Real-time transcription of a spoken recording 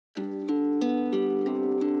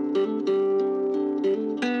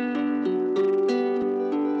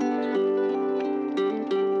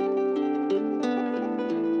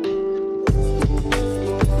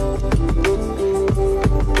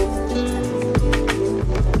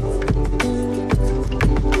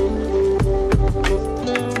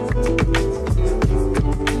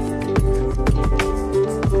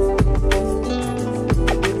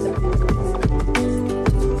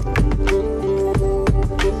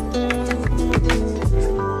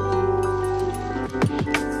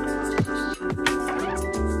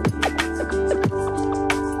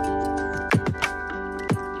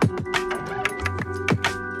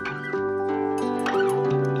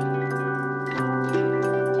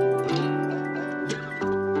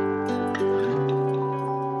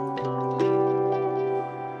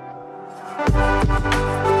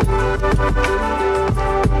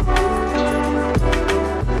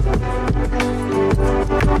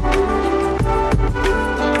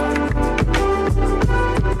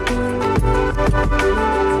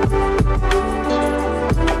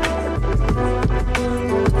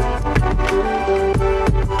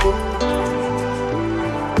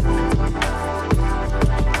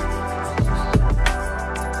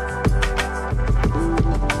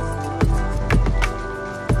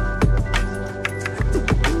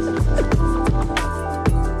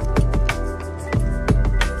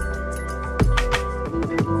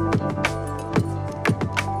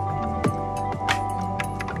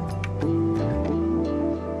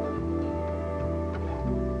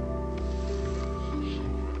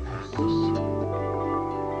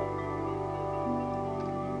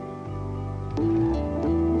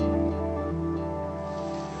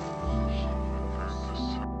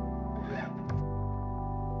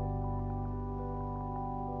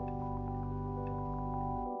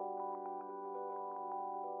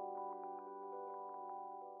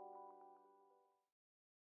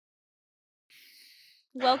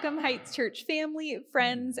Welcome, Heights Church family,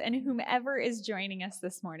 friends, and whomever is joining us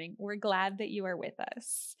this morning. We're glad that you are with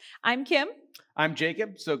us. I'm Kim. I'm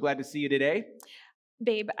Jacob. So glad to see you today.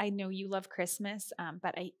 Babe, I know you love Christmas,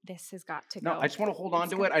 but this has got to go. No, I just want to hold on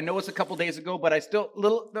to it. I know it's a couple days ago, but I still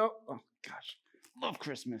oh gosh, love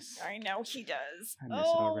Christmas. I know he does. I miss it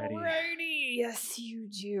already. Alrighty. Yes, you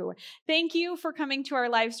do. Thank you for coming to our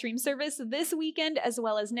live stream service this weekend as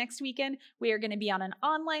well as next weekend. We are going to be on an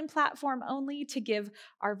online platform only to give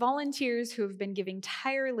our volunteers who have been giving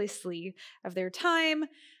tirelessly of their time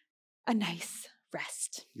a nice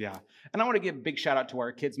rest. Yeah. And I want to give a big shout out to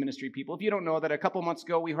our kids ministry people. If you don't know that, a couple months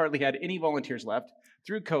ago, we hardly had any volunteers left.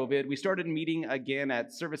 Through COVID, we started meeting again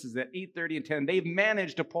at services at 8:30 and 10. They've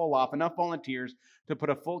managed to pull off enough volunteers to put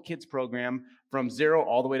a full kids program from 0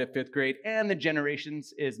 all the way to 5th grade. And the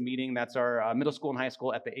Generations is meeting. That's our middle school and high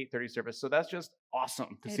school at the 8:30 service. So that's just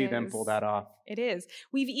awesome to see them pull that off. It is.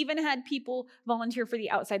 We've even had people volunteer for the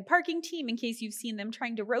outside parking team in case you've seen them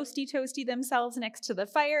trying to roasty toasty themselves next to the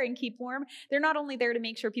fire and keep warm. They're not only there to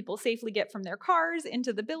make sure people safely get from their cars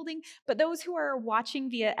into the building, but those who are watching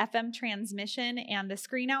via FM transmission and the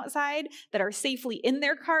screen outside that are safely in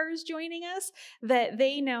their cars joining us, that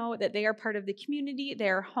they know that they are part of the community,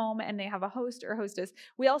 they're home, and they have a host or hostess.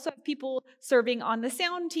 We also have people serving on the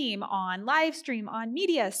sound team, on live stream, on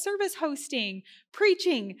media, service hosting,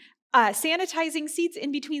 preaching, sanitizing seats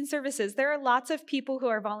in between services. There are lots of people who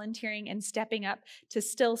are volunteering and stepping up to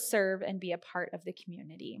still serve and be a part of the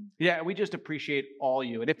community. Yeah, we just appreciate all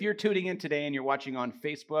you. And if you're tuning in today and you're watching on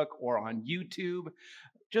Facebook or on YouTube,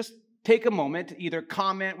 just take a moment to either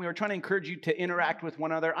comment. We were trying to encourage you to interact with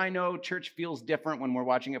one another. I know church feels different when we're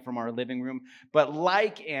watching it from our living room, but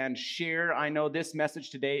like and share. I know this message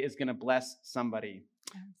today is going to bless somebody.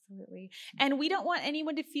 Absolutely. And we don't want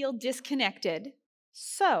anyone to feel disconnected.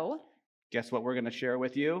 So, guess what we're going to share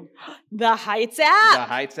with you? The Heights app. The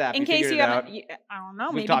Heights app. In case you haven't, I don't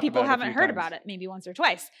know, maybe people haven't heard about it, maybe once or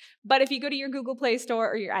twice. But if you go to your Google Play Store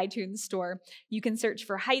or your iTunes Store, you can search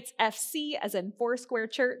for Heights FC as in Foursquare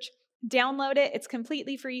Church. Download it. It's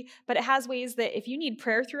completely free, but it has ways that if you need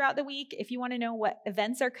prayer throughout the week, if you want to know what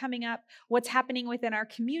events are coming up, what's happening within our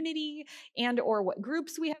community, and or what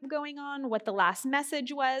groups we have going on, what the last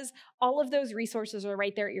message was, all of those resources are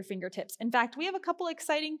right there at your fingertips. In fact, we have a couple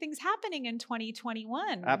exciting things happening in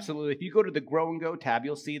 2021. Absolutely. If you go to the Grow and Go tab,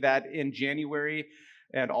 you'll see that in January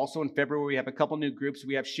and also in February, we have a couple new groups.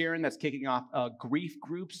 We have Sharon that's kicking off a grief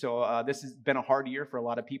group. So this has been a hard year for a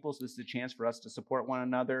lot of people. So this is a chance for us to support one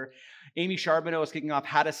another. Amy Charbonneau is kicking off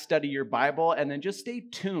How to Study Your Bible. And then just stay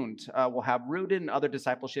tuned. We'll have Rooted and other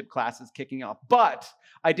discipleship classes kicking off. But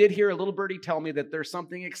I did hear a little birdie tell me that there's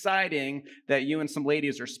something exciting that you and some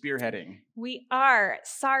ladies are spearheading. We are.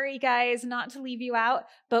 Sorry, guys, not to leave you out.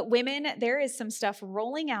 But women, there is some stuff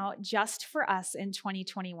rolling out just for us in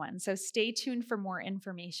 2021. So stay tuned for more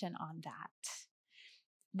information on that.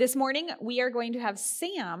 This morning, we are going to have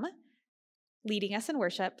Sam leading us in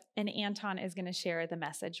worship, and Anton is going to share the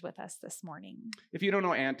message with us this morning. If you don't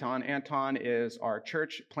know Anton, Anton is our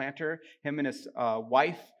church planter. Him and his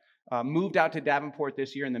wife moved out to Davenport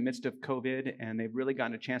this year in the midst of COVID, and they've really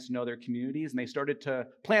gotten a chance to know their communities, and they started to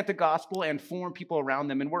plant the gospel and form people around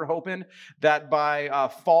them. And we're hoping that by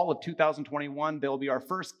fall of 2021, there'll be our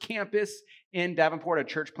first campus in Davenport, a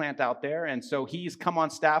church plant out there. And so he's come on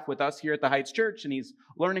staff with us here at the Heights Church, and he's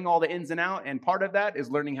learning all the ins and outs, and part of that is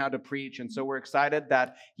learning how to preach. And so we're excited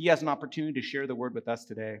that he has an opportunity to share the word with us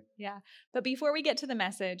today. Yeah, but before we get to the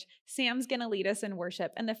message, Sam's going to lead us in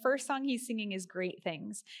worship, and the first song he's singing is Great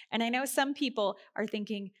Things. And I know some people are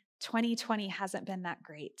thinking 2020 hasn't been that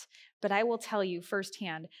great, but I will tell you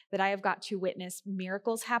firsthand that I have got to witness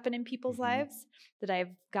miracles happen in people's lives, that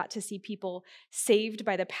I've got to see people saved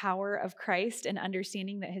by the power of Christ and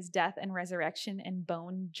understanding that his death and resurrection and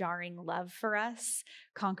bone-jarring love for us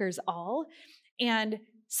conquers all. And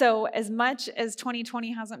so as much as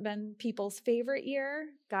 2020 hasn't been people's favorite year,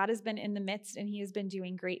 God has been in the midst and he has been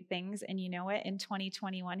doing great things. And you know what? In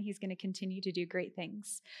 2021, he's going to continue to do great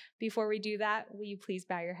things. Before we do that, will you please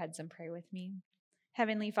bow your heads and pray with me?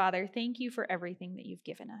 Heavenly Father, thank you for everything that you've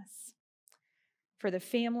given us. For the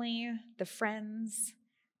family, the friends,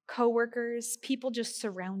 coworkers, people just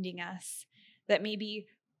surrounding us that maybe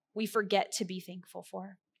we forget to be thankful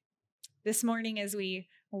for. This morning, as we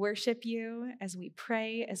worship you, as we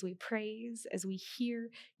pray, as we praise, as we hear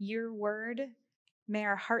your word, may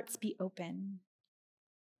our hearts be open.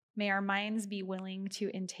 May our minds be willing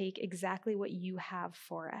to intake exactly what you have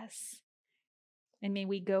for us. And may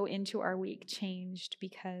we go into our week changed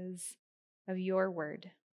because of your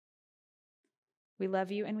word. We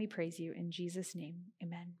love you and we praise you in Jesus' name.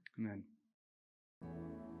 Amen. Amen.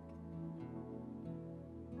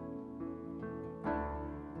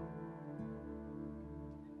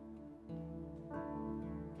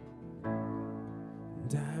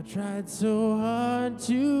 I tried so hard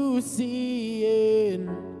to see it. It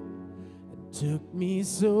took me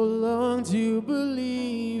so long to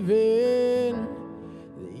believe in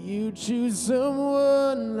that you choose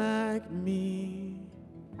someone like me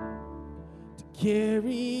to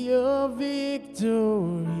carry your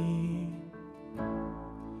victory.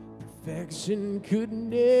 Perfection could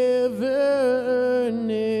never earn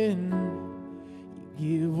it.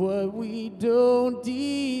 You give what we don't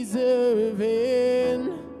deserve,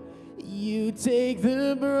 and you take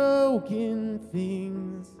the broken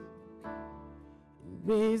things and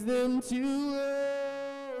raise them to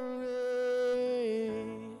glory.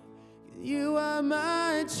 You are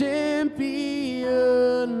my champion.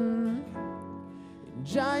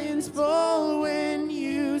 Giants fall when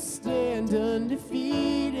you stand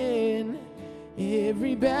undefeated.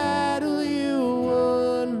 Every battle you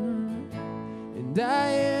won, and I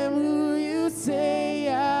am who you say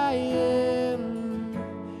I am.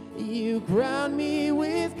 You crown me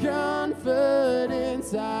with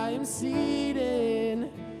confidence. I am seated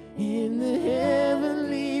in the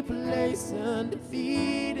heavenly place,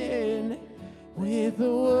 undefeated, with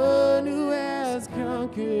the one who has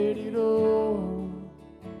conquered it all.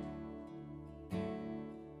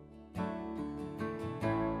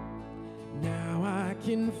 Now I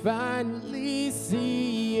can finally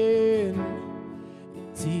see it,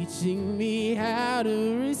 teaching me how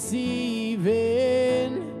to receive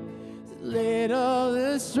it. Let all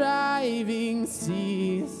the striving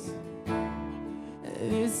cease.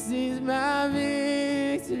 This is my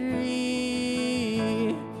victory,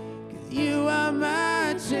 'cause you are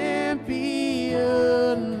my champion.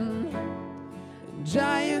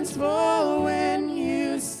 Giants fall when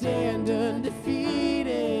you stand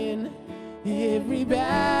undefeated. Every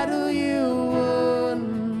battle you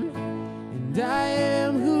won, and I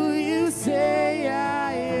am who you say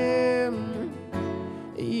I am.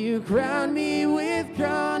 You crown me with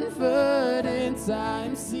confidence.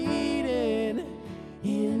 I'm seated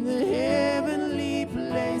in the heavenly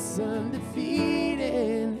place,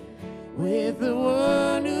 undefeated, with the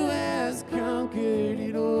one who has conquered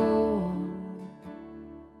it all.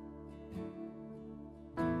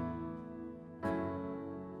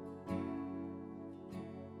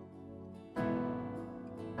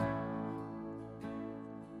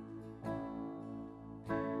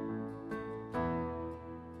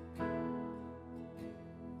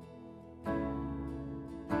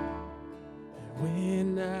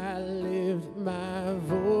 When I lift my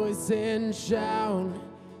voice and shout,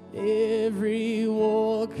 every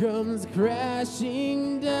wall comes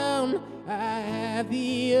crashing down. I have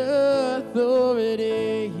the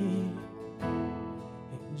authority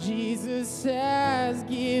Jesus has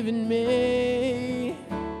given me.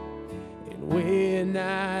 And when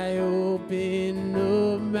I open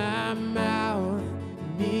up my mouth,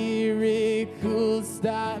 miracles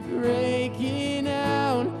start breaking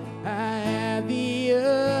out. I have the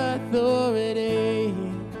authority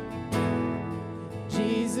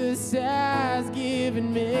Jesus has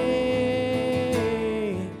given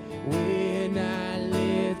me. When I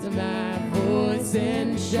lift my voice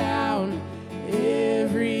and shout,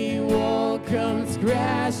 every wall comes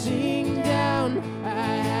crashing down.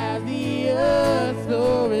 I have the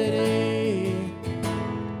authority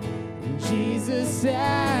Jesus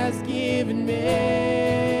has given me.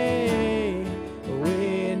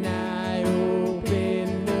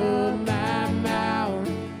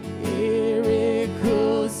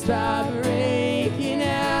 Stop breaking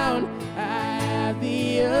out. I have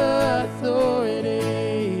the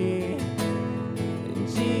authority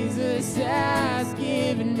Jesus has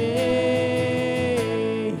given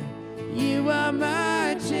me. You are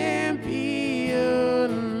my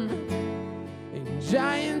champion, and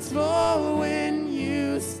giants fall when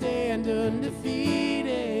you stand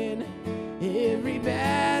undefeated. Every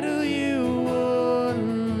battle you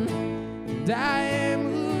won, and I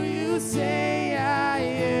am who you say I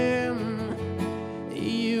am.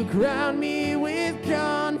 You crown me with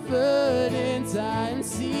confidence. I'm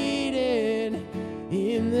seated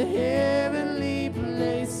in the heavenly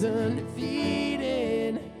place,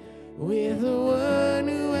 undefeated, with the one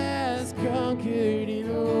who has conquered it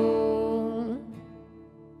all.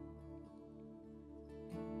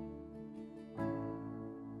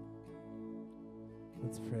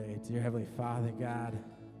 Let's pray. Dear Heavenly Father, God,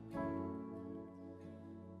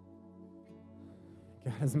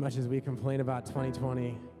 as much as we complain about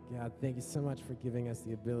 2020, God, thank you so much for giving us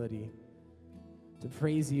the ability to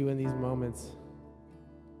praise you in these moments.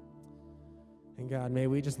 And God, may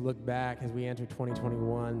we just look back as we enter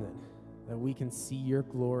 2021, that we can see your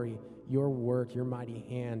glory, your work, your mighty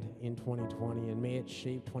hand in 2020, and may it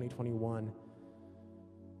shape 2021.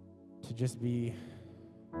 to just be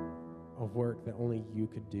a work that only you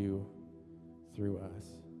could do through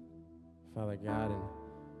us. Father God, and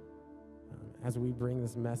as we bring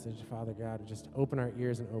this message, Father God, just open our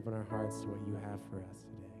ears and open our hearts to what you have for us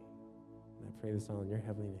today. And I pray this all in your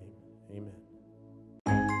heavenly name. Amen.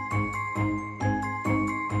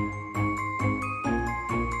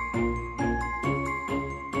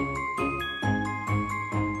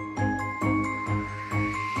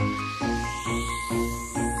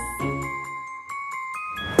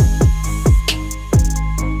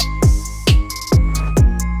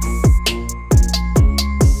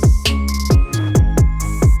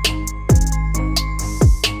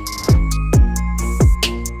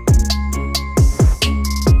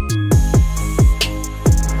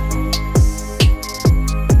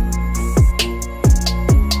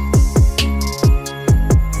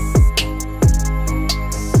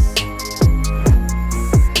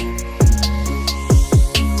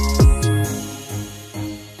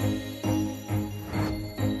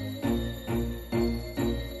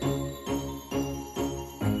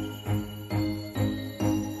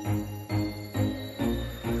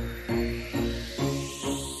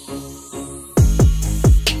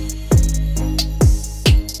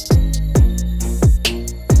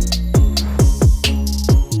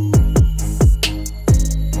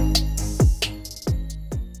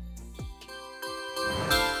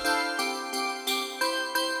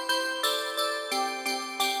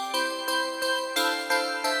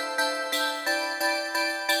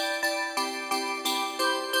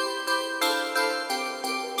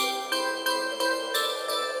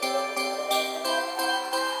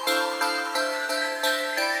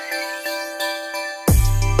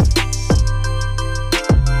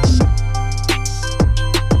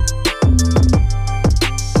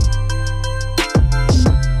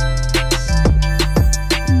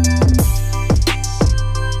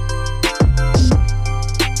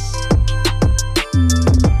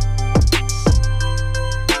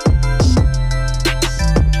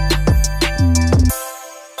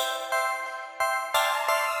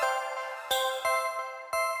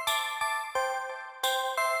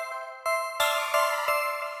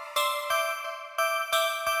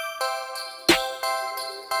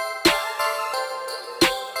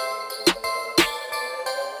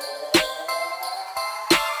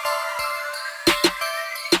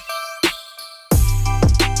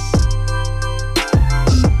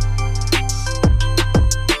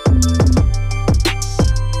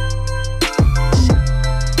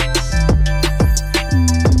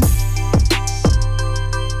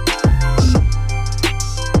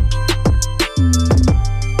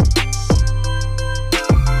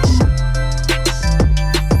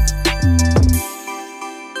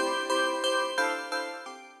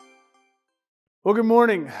 Well, good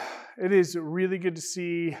morning. It is really good to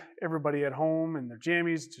see everybody at home in their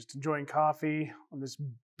jammies, just enjoying coffee on this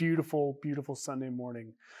beautiful, beautiful Sunday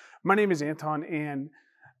morning. My name is Anton, and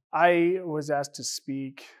I was asked to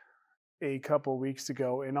speak a couple weeks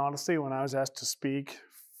ago. And honestly, when I was asked to speak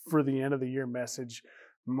for the end of the year message,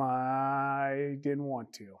 I didn't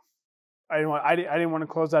want to. I didn't want to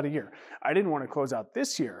close out a year. I didn't want to close out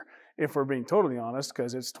this year, if we're being totally honest,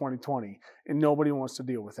 because it's 2020, and nobody wants to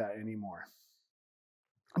deal with that anymore.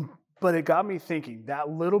 But it got me thinking, that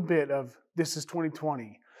little bit of this is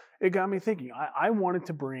 2020, it got me thinking. I wanted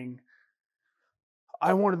to bring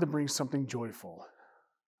something joyful.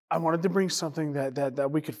 I wanted to bring something that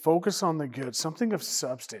we could focus on the good, something of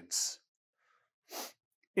substance.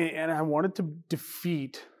 And I wanted to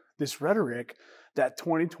defeat this rhetoric that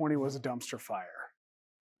 2020 was a dumpster fire.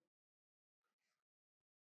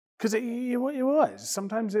 Because it was.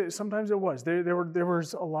 Sometimes it was. There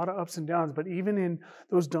was a lot of ups and downs, but even in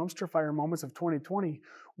those dumpster fire moments of 2020,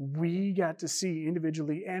 we got to see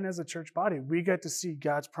individually and as a church body, we got to see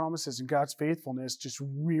God's promises and God's faithfulness just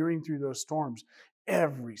rearing through those storms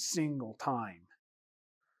every single time.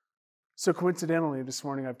 So coincidentally, this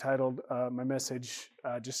morning I've titled my message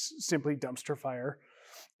just simply Dumpster Fire.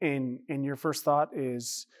 And your first thought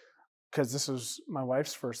is, because this was my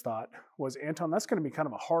wife's first thought, was, Anton, that's going to be kind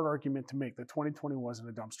of a hard argument to make that 2020 wasn't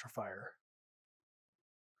a dumpster fire.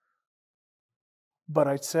 But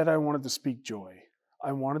I said I wanted to speak joy.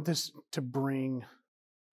 I wanted this to bring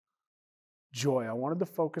joy. I wanted to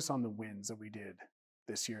focus on the wins that we did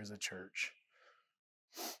this year as a church.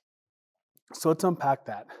 So let's unpack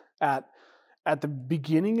that. At the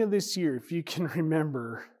beginning of this year, if you can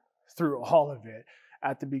remember through all of it,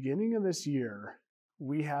 at the beginning of this year,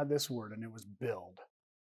 we had this word, and it was build.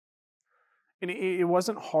 And it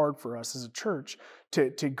wasn't hard for us as a church to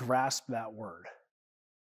grasp that word,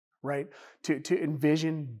 right? To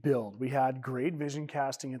envision, build. We had great vision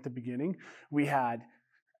casting at the beginning. We had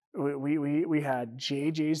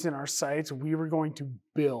JJs in our sights. We were going to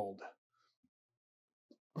build.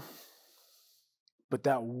 But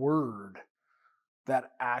that word,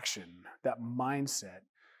 that action, that mindset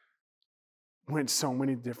went so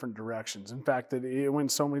many different directions. In fact, it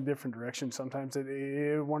went so many different directions. Sometimes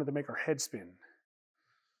it wanted to make our head spin.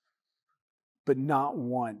 But not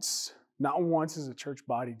once as a church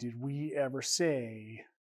body did we ever say,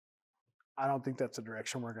 I don't think that's the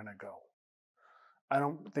direction we're going to go. I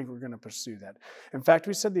don't think we're going to pursue that. In fact,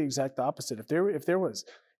 we said the exact opposite. If there was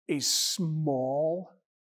a small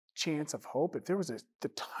chance of hope, if there was the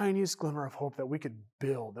tiniest glimmer of hope that we could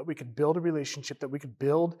build a relationship, that we could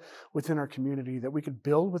build within our community, that we could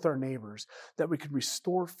build with our neighbors, that we could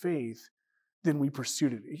restore faith, then we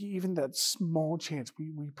pursued it. Even that small chance,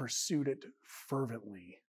 we pursued it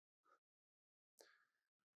fervently.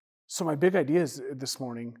 So my big idea is this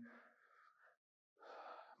morning,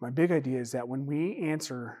 that when we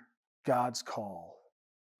answer God's call,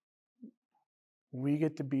 we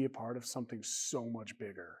get to be a part of something so much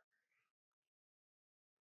bigger.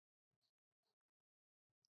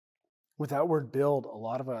 With that word build, a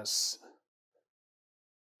lot of us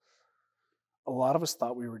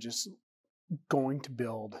thought we were just going to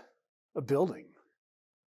build a building.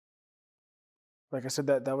 Like I said,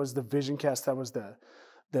 that was the vision cast, that was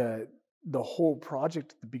the whole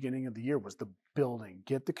project at the beginning of the year, was the building.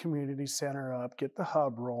 Get the community center up, get the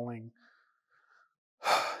hub rolling.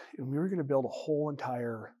 And we were going to build a whole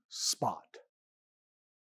entire spot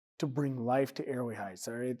to bring life to Airway Heights.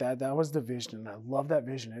 All right? That was the vision, and I love that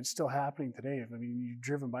vision. It's still happening today. I mean, you've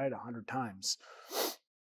driven by it 100 times.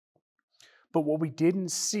 But what we didn't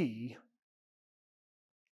see,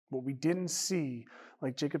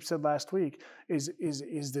 like Jacob said last week, is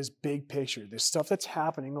this big picture, this stuff that's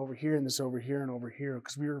happening over here and this over here and over here,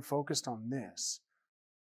 because we were focused on this.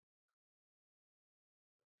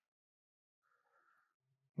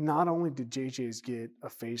 Not only did JJ's get a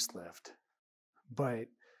facelift, but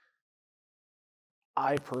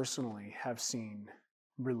I personally have seen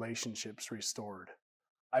relationships restored.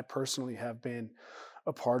 I personally have been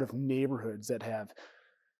a part of neighborhoods that have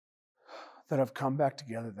come back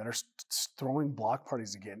together, that are throwing block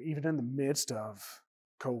parties again, even in the midst of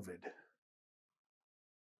COVID.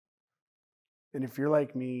 And if you're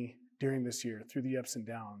like me during this year, through the ups and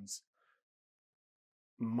downs,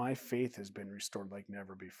 my faith has been restored like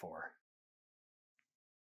never before.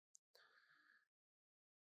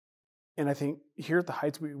 And I think here at the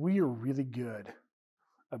Heights, we are really good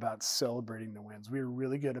about celebrating the wins. We are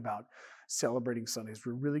really good about celebrating Sundays.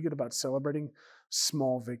 We're really good about celebrating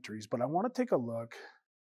small victories. But I want to take a look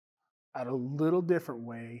at a little different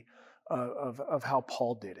way of how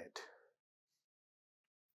Paul did it.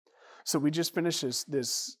 So we just finished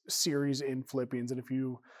this series in Philippians, and if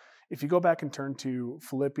you go back and turn to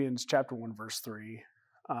Philippians chapter 1, verse 3,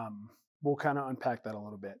 we'll kind of unpack that a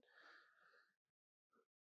little bit.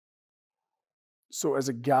 So as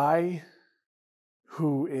a guy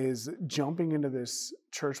who is jumping into this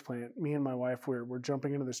church plant, me and my wife, we're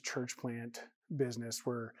jumping into this church plant business.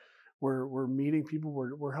 We're meeting people,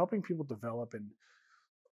 we're helping people develop, and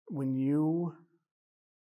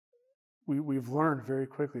we've learned very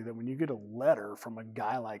quickly that when you get a letter from a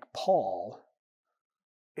guy like Paul,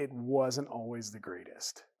 it wasn't always the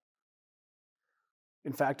greatest.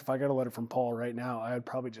 In fact, if I got a letter from Paul right now, I would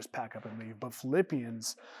probably just pack up and leave. But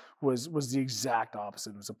Philippians was the exact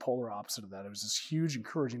opposite. It was a polar opposite of that. It was this huge,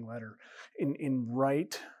 encouraging letter.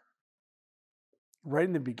 Right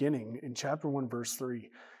in the beginning, in chapter 1, verse 3,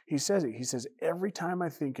 he says it. He says, every time I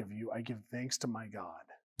think of you, I give thanks to my God.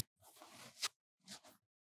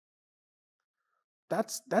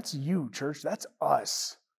 That's you, church. That's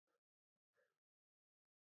us.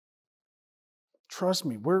 Trust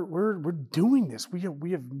me, we're doing this. We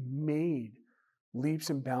have made leaps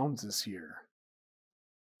and bounds this year.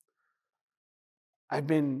 I've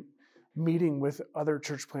been meeting with other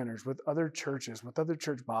church planners, with other churches, with other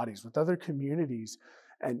church bodies, with other communities,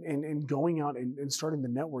 and going out and starting the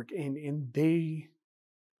network. And they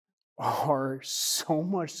are so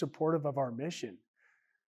much supportive of our mission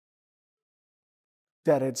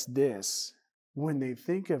that it's this. When they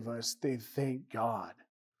think of us, they thank God.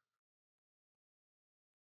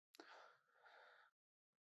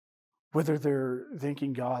 Whether they're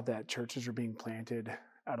thanking God that churches are being planted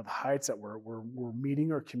out of the Heights, that we're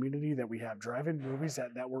meeting our community, that we have drive-in movies,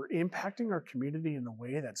 that we're impacting our community in a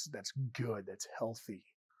way that's good, that's healthy.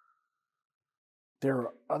 There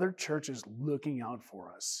are other churches looking out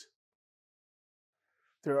for us.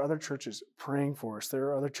 There are other churches praying for us. There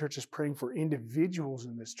are other churches praying for individuals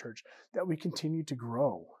in this church that we continue to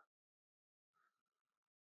grow.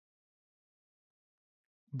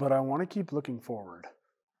 But I want to keep looking forward.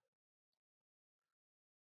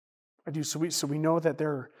 I do. So we know that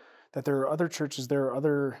there are other churches, there are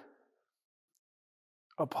other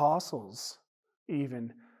apostles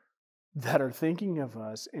even that are thinking of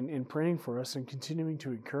us and praying for us and continuing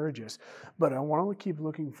to encourage us. But I want to keep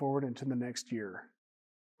looking forward into the next year.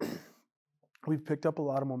 We've picked up a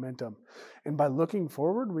lot of momentum. And by looking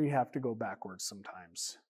forward, we have to go backwards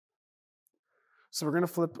sometimes. So we're going to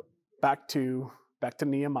flip back to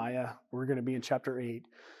Nehemiah. We're going to be in chapter 8.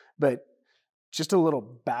 But just a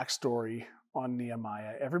little backstory on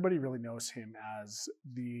Nehemiah. Everybody really knows him as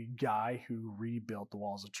the guy who rebuilt the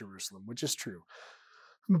walls of Jerusalem, which is true.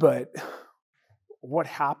 But what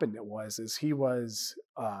happened is he was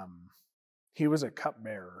a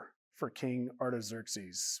cupbearer for King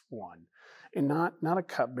Artaxerxes I. And not a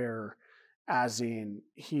cupbearer as in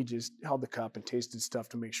he just held the cup and tasted stuff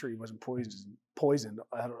to make sure he wasn't poisoned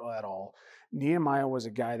at all. Nehemiah was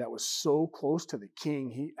a guy that was so close to the king,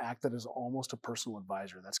 he acted as almost a personal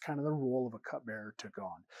advisor. That's kind of the role of a cupbearer took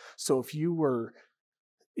on. So if you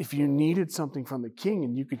needed something from the king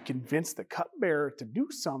and you could convince the cupbearer to do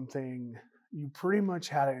something, you pretty much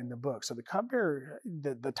had it in the book. So the cupbearer,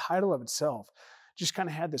 the title of itself, just kind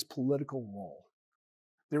of had this political role.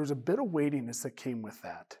 There was a bit of weightiness that came with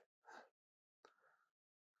that.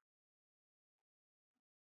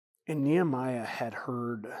 And Nehemiah had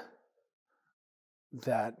heard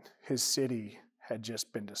that his city had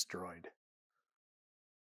just been destroyed.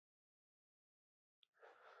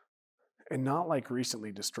 And not like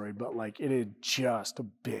recently destroyed, but like it had just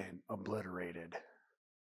been obliterated.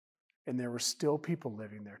 And there were still people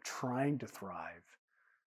living there trying to thrive.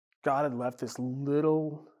 God had left this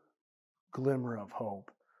little glimmer of hope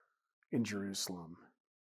in Jerusalem.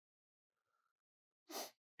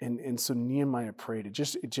 And so Nehemiah prayed. It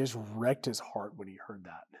just wrecked his heart when he heard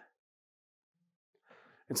that.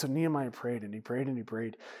 And so Nehemiah prayed and he prayed and he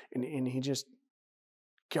prayed. And he just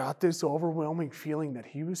got this overwhelming feeling that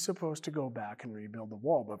he was supposed to go back and rebuild the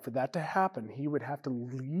wall. But for that to happen, he would have to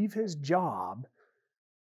leave his job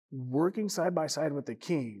working side by side with the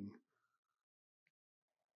king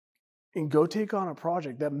and go take on a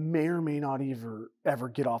project that may or may not ever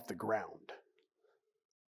get off the ground.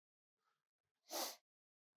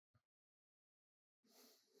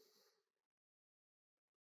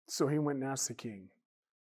 So he went and asked the king.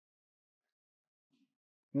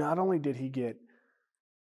 Not only did he get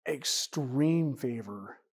extreme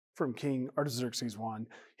favor from King Artaxerxes I,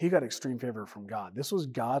 he got extreme favor from God. This was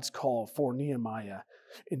God's call for Nehemiah,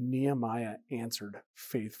 and Nehemiah answered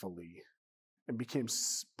faithfully and became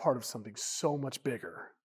part of something so much bigger.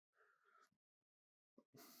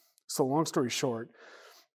 So long story short,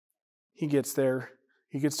 he gets there.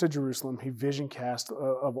 He gets to Jerusalem. He vision cast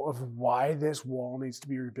of why this wall needs to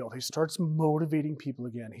be rebuilt. He starts motivating people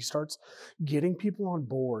again. He starts getting people on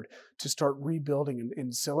board to start rebuilding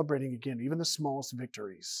and celebrating again, even the smallest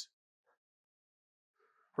victories.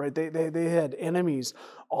 Right? They had enemies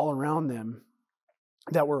all around them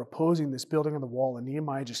that were opposing this building of the wall, and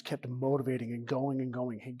Nehemiah just kept motivating and going and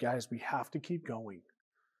going. Hey guys, we have to keep going.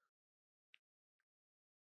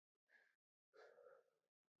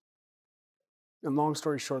 And long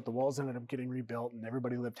story short, the walls ended up getting rebuilt and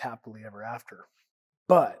everybody lived happily ever after.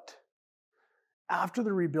 But after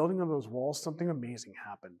the rebuilding of those walls, something amazing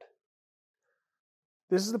happened.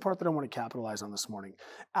 This is the part that I want to capitalize on this morning.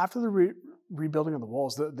 After the rebuilding of the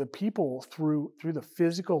walls, the people, through the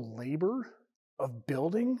physical labor of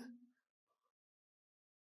building,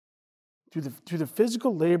 through the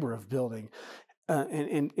physical labor of building,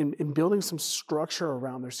 and building some structure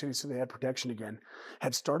around their city so they had protection again,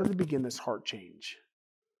 had started to begin this heart change.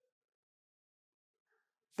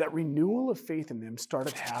 That renewal of faith in them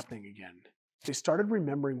started happening again. They started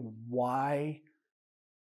remembering why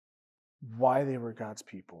they were God's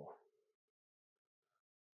people.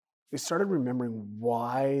 They started remembering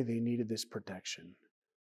why they needed this protection.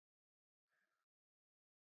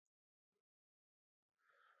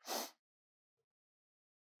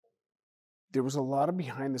 There was a lot of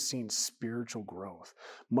behind-the-scenes spiritual growth,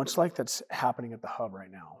 much like that's happening at the Hub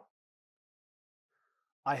right now.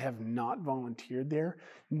 I have not volunteered there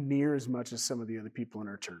near as much as some of the other people in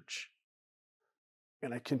our church.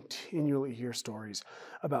 And I continually hear stories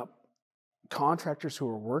about contractors who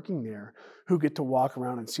are working there who get to walk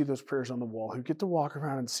around and see those prayers on the wall, who get to walk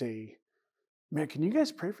around and say, man, can you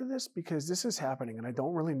guys pray for this? Because this is happening and I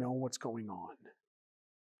don't really know what's going on.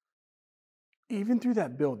 Even through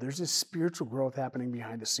that build, there's this spiritual growth happening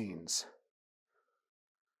behind the scenes.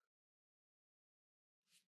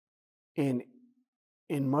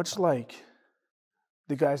 And much like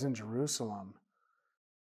the guys in Jerusalem,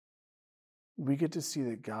 we get to see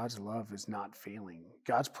that God's love is not failing.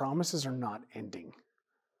 God's promises are not ending.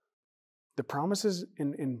 The promises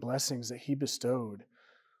and blessings that he bestowed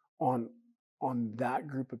on that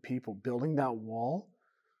group of people, building that wall,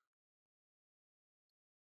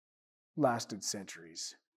 lasted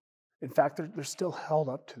centuries. In fact, they're still held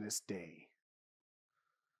up to this day.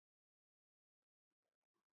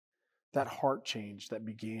 That heart change that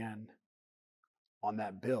began on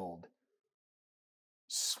that build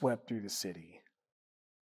swept through the city.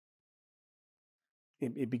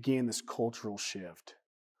 It began this cultural shift.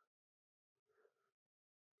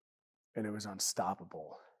 And it was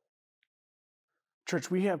unstoppable.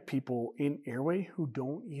 Church, we have people in Airway who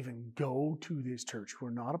don't even go to this church, who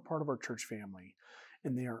are not a part of our church family,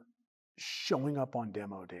 and they are showing up on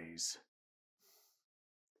demo days.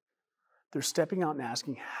 They're stepping out and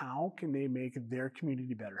asking, how can they make their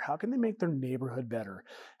community better? How can they make their neighborhood better?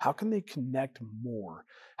 How can they connect more?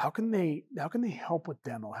 How can they help with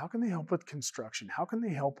demo? How can they help with construction? How can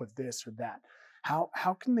they help with this or that?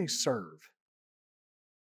 How can they serve?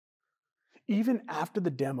 Even after the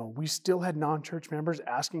demo, we still had non-church members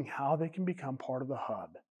asking how they can become part of the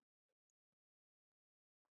hub.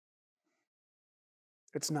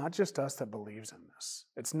 It's not just us that believes in this.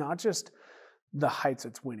 It's not just the Heights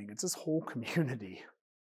that's winning. It's this whole community.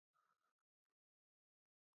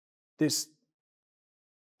 This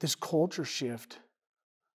culture shift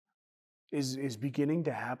is beginning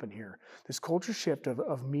to happen here. This culture shift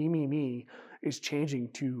of me is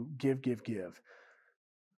changing to give.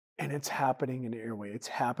 And it's happening in Airway. It's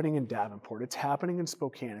happening in Davenport. It's happening in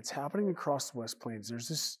Spokane. It's happening across the West Plains. There's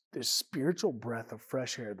this spiritual breath of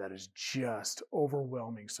fresh air that is just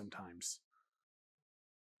overwhelming sometimes.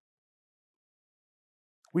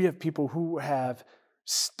 We have people who have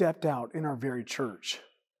stepped out in our very church.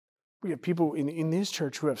 We have people in this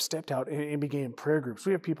church who have stepped out and began prayer groups.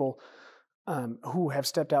 We have people who have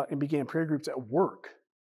stepped out and began prayer groups at work,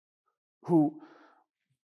 who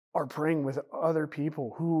are praying with other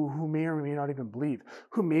people who may or may not even believe,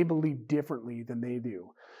 who may believe differently than they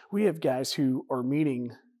do. We have guys who are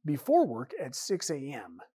meeting before work at 6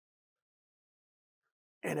 a.m.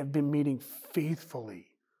 and have been meeting faithfully.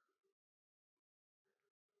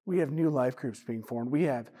 We have new life groups being formed.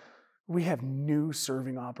 We have new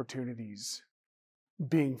serving opportunities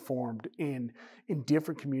being formed in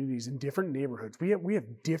different communities, in different neighborhoods. We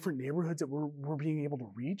have different neighborhoods that we're being able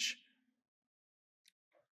to reach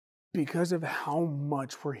because of how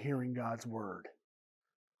much we're hearing God's word.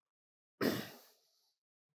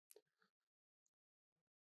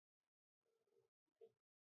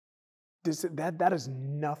 That is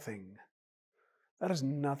nothing. That has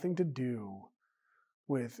nothing to do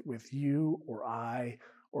with you or I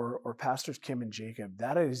or Pastors Kim and Jacob.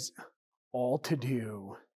 That is all to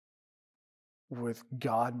do with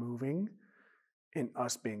God moving and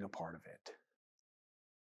us being a part of it.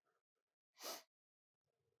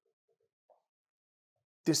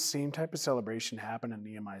 This same type of celebration happened in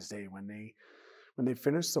Nehemiah's day when they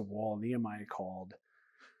finished the wall. Nehemiah called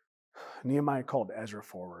Ezra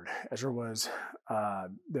forward. Ezra was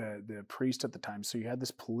the priest at the time, so you had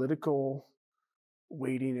this political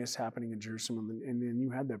weightiness happening in Jerusalem, and then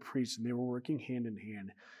you had the priests, and they were working hand in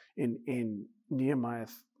hand. And Nehemiah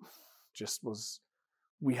just was,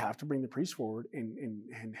 we have to bring the priests forward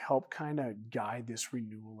and help kind of guide this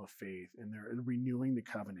renewal of faith, and they're renewing the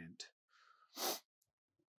covenant.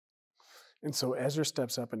 And so Ezra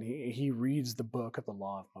steps up and he reads the book of the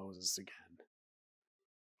law of Moses again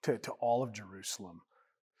to all of Jerusalem.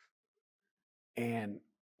 And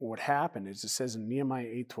what happened is, it says in Nehemiah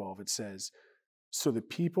 8:12, it says, "So the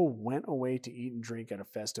people went away to eat and drink at a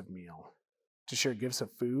festive meal, to share gifts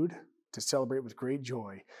of food, to celebrate with great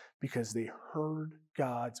joy, because they heard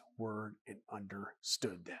God's word and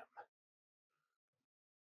understood them."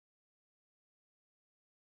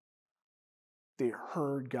 They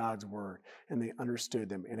heard God's word and they understood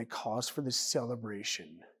them, and it caused for this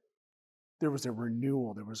celebration. There was a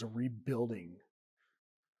renewal, there was a rebuilding.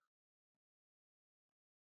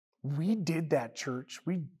 We did that, church.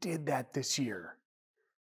 We did that this year.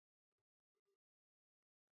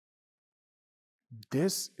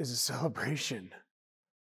 This is a celebration,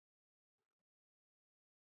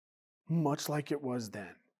 much like it was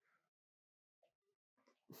then.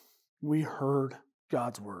 We heard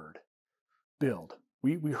God's word. Build.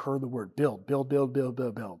 We heard the word build.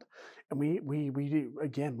 And we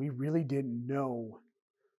really didn't know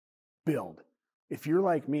build. If you're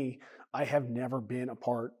like me, I have never been a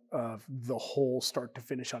part of the whole start to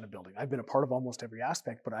finish on a building. I've been a part of almost every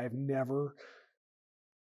aspect, but I have never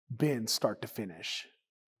been start to finish.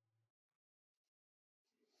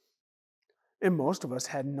 And most of us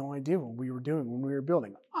had no idea what we were doing when we were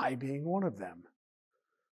building, I being one of them.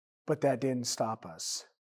 But that didn't stop us.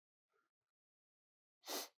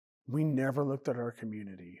 We never looked at our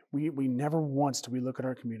community. We never once did we look at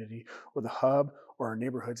our community or the hub or our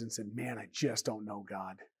neighborhoods and said, man, I just don't know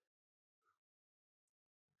God.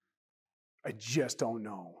 I just don't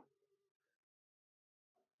know.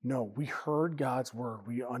 No, we heard God's word.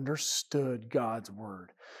 We understood God's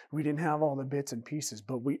word. We didn't have all the bits and pieces,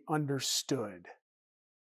 but we understood.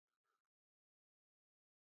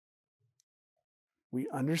 We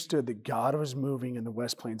understood that God was moving in the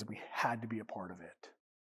West Plains and we had to be a part of it.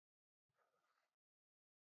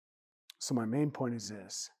 So my main point is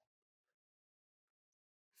this.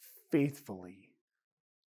 Faithfully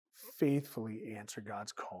answer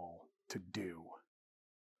God's call to do.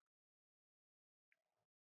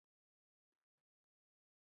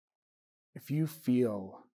 If you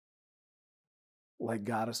feel like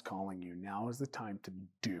God is calling you, now is the time to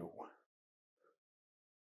do.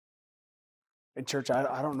 In church,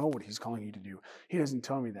 I don't know what he's calling you to do. He doesn't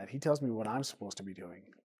tell me that. He tells me what I'm supposed to be doing.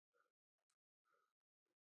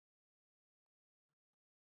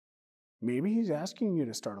 Maybe he's asking you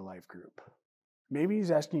to start a life group. Maybe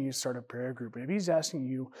he's asking you to start a prayer group. Maybe he's asking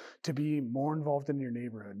you to be more involved in your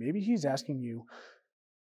neighborhood. Maybe he's asking you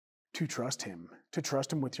to trust him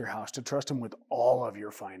with your house, to trust him with all of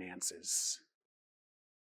your finances.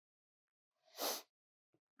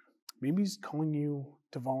 Maybe he's calling you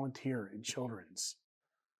to volunteer in children's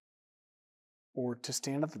or to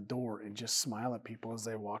stand at the door and just smile at people as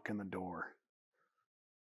they walk in the door.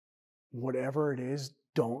 Whatever it is,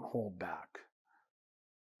 don't hold back.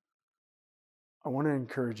 I want to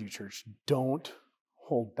encourage you, church, don't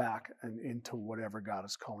hold back into whatever God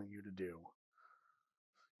is calling you to do.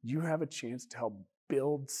 You have a chance to help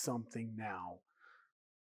build something now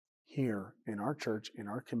here in our church, in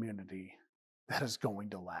our community, that is going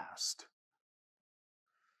to last.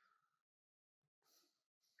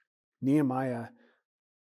 Nehemiah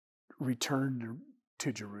returned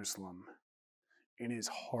to Jerusalem and his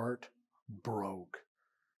heart broke.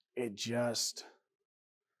 It just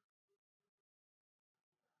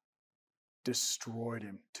destroyed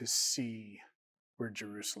him to see where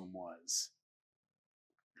Jerusalem was.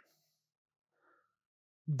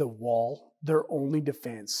 The wall, their only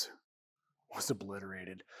defense, was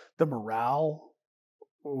obliterated. The morale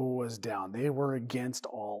was down. They were against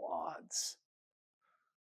all odds.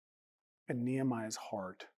 And Nehemiah's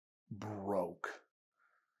heart broke.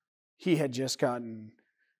 He had just gotten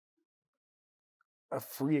a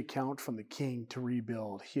free account from the king to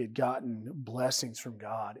rebuild. He had gotten blessings from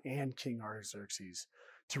God and King Artaxerxes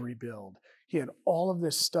to rebuild. He had all of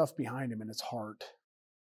this stuff behind him, and his heart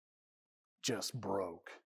just broke.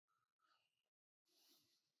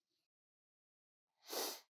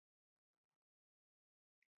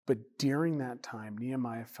 But during that time,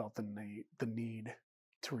 Nehemiah felt the need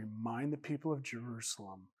to remind the people of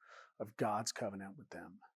Jerusalem of God's covenant with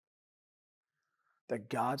them. That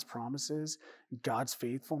God's promises, God's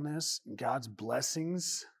faithfulness, and God's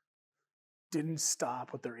blessings didn't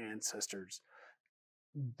stop with their ancestors.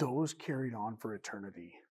 Those carried on for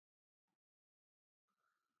eternity.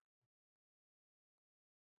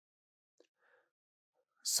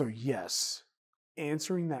 So yes,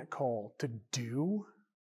 answering that call to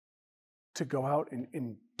go out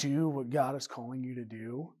and do what God is calling you to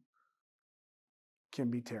do, can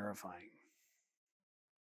be terrifying.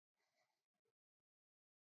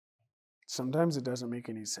 Sometimes it doesn't make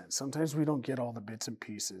any sense. Sometimes we don't get all the bits and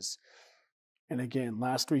pieces. And again,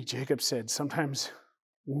 last week Jacob said sometimes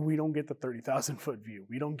we don't get the 30,000-foot view.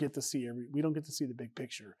 We don't get to see the big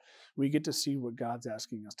picture. We get to see what God's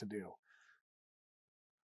asking us to do.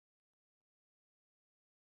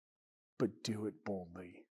 But do it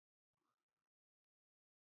boldly.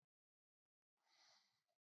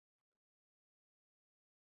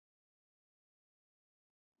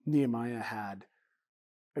 Nehemiah had,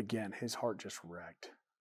 again, his heart just wrecked.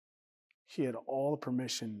 He had all the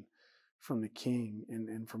permission from the king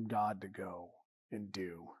and from God to go and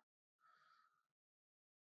do.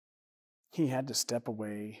 He had to step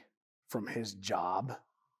away from his job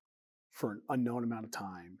for an unknown amount of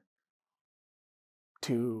time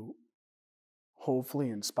to hopefully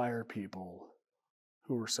inspire people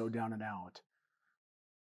who were so down and out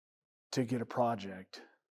to get a project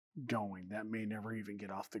going that may never even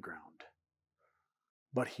get off the ground.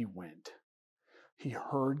 But he went. He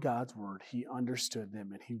heard God's word, he understood them,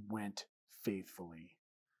 and he went faithfully.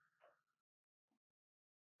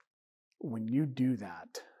 When you do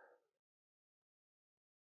that,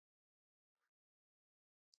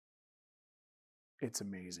 It's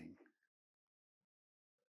amazing.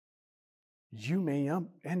 You may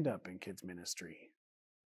end up in kids ministry.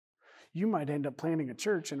 You might end up planting a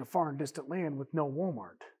church in a far and distant land with no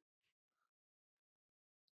Walmart.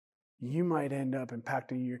 You might end up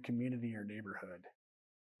impacting your community or neighborhood.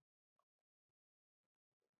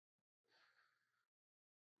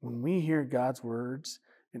 When we hear God's words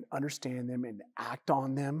and understand them and act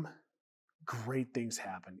on them, great things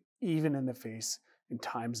happen, even in the face in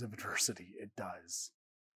times of adversity. It does.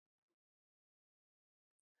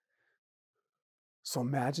 So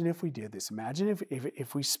imagine if we did this. Imagine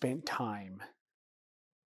if we spent time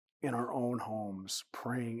in our own homes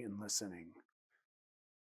praying and listening.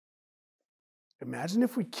 Imagine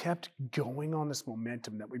if we kept going on this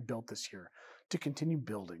momentum that we built this year to continue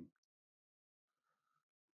building.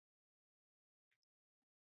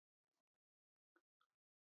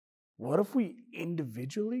 What if we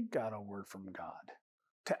individually got a word from God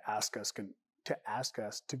to ask us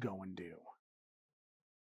to go and do?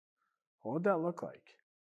 What would that look like?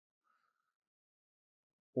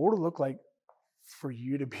 What would it look like for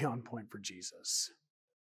you to be on point for Jesus?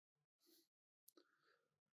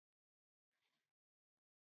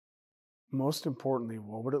 Most importantly,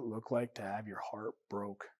 what would it look like to have your heart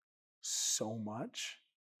broke so much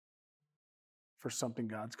for something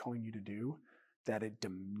God's calling you to do that it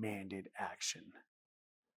demanded action?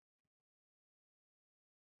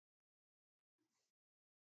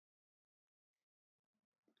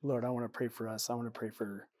 Lord, I want to pray for us. I want to pray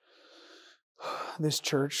for this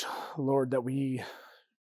church, Lord, that we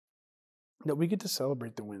get to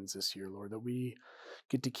celebrate the wins this year, Lord, that we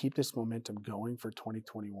get to keep this momentum going for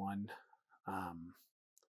 2021.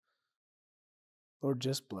 Lord,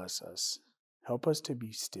 just bless us. Help us to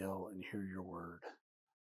be still and hear your word.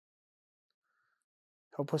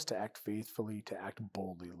 Help us to act faithfully, to act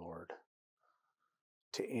boldly, Lord,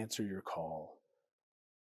 to answer your call.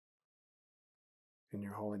 In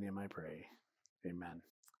your holy name I pray. Amen.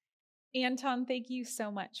 Anton, thank you so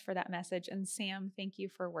much for that message. And Sam, thank you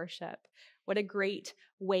for worship. What a great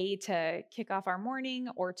way to kick off our morning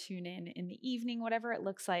or tune in the evening, whatever it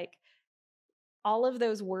looks like. All of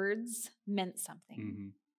those words meant something. Mm-hmm.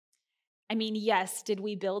 I mean, yes, did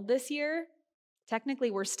we build this year? Technically,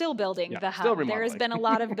 we're still building the hub. Still there has been a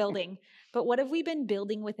lot of building. But what have we been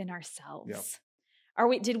building within ourselves?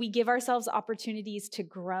 Yep. Did we give ourselves opportunities to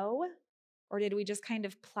grow? Or did we just kind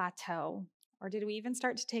of plateau? Or did we even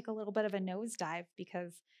start to take a little bit of a nosedive?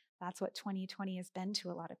 Because that's what 2020 has been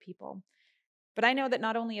to a lot of people. But I know that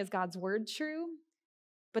not only is God's word true,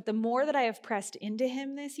 but the more that I have pressed into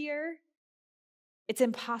him this year, it's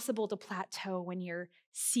impossible to plateau when you're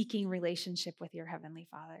seeking relationship with your Heavenly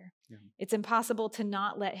Father. Yeah. It's impossible to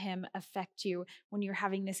not let him affect you when you're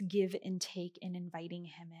having this give and take and inviting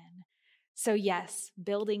him in. So yes,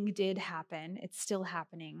 building did happen. It's still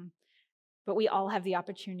happening. But we all have the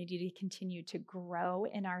opportunity to continue to grow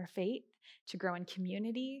in our faith, to grow in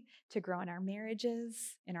community, to grow in our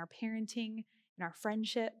marriages, in our parenting, in our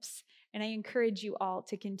friendships. And I encourage you all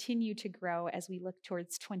to continue to grow as we look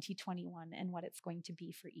towards 2021 and what it's going to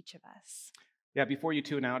be for each of us. Yeah, before you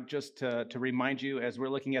tune out, just to remind you, as we're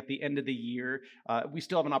looking at the end of the year, we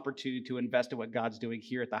still have an opportunity to invest in what God's doing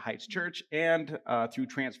here at the Heights Church and through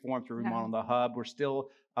Transform, through Remodel the Hub. We're still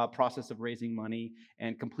process of raising money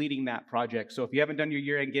and completing that project. So if you haven't done your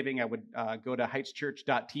year-end giving, I would go to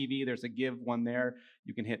heightschurch.tv. There's a give one there.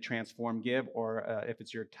 You can hit Transform Give, or if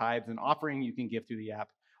it's your tithes and offering, you can give through the app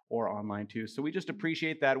or online too. So we just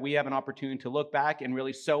appreciate that we have an opportunity to look back and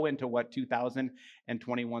really sow into what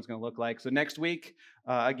 2021 is going to look like. So next week,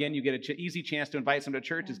 again, you get an easy chance to invite someone to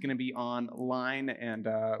church. It's going to be online, and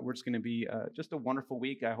we're just going to be just a wonderful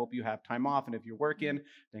week. I hope you have time off, and if you're working,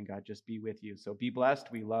 then God just be with you. So be blessed.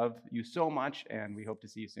 We love you so much, and we hope to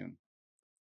see you soon.